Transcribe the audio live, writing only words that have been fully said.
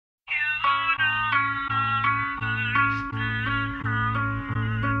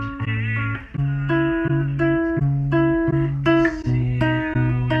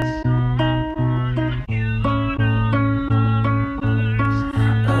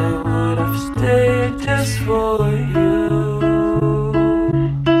it just for you.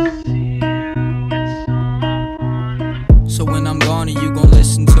 So when I'm gone, are you gon'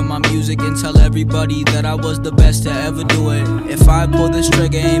 listen to my music and tell everybody that I was the best to ever do it? If I pull this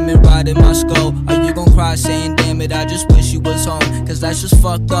trigger, aim it right in my skull, are you gon' cry saying, damn it, I just wish you was home? Cause that's just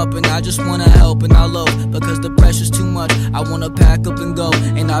fucked up and I just wanna help and I love. Because the pressure's too much, I wanna pack up and go.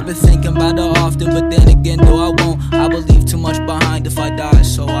 And I've been thinking about it often, but then again, no I won't. I believe too much behind if I die,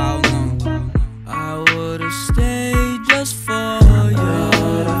 so I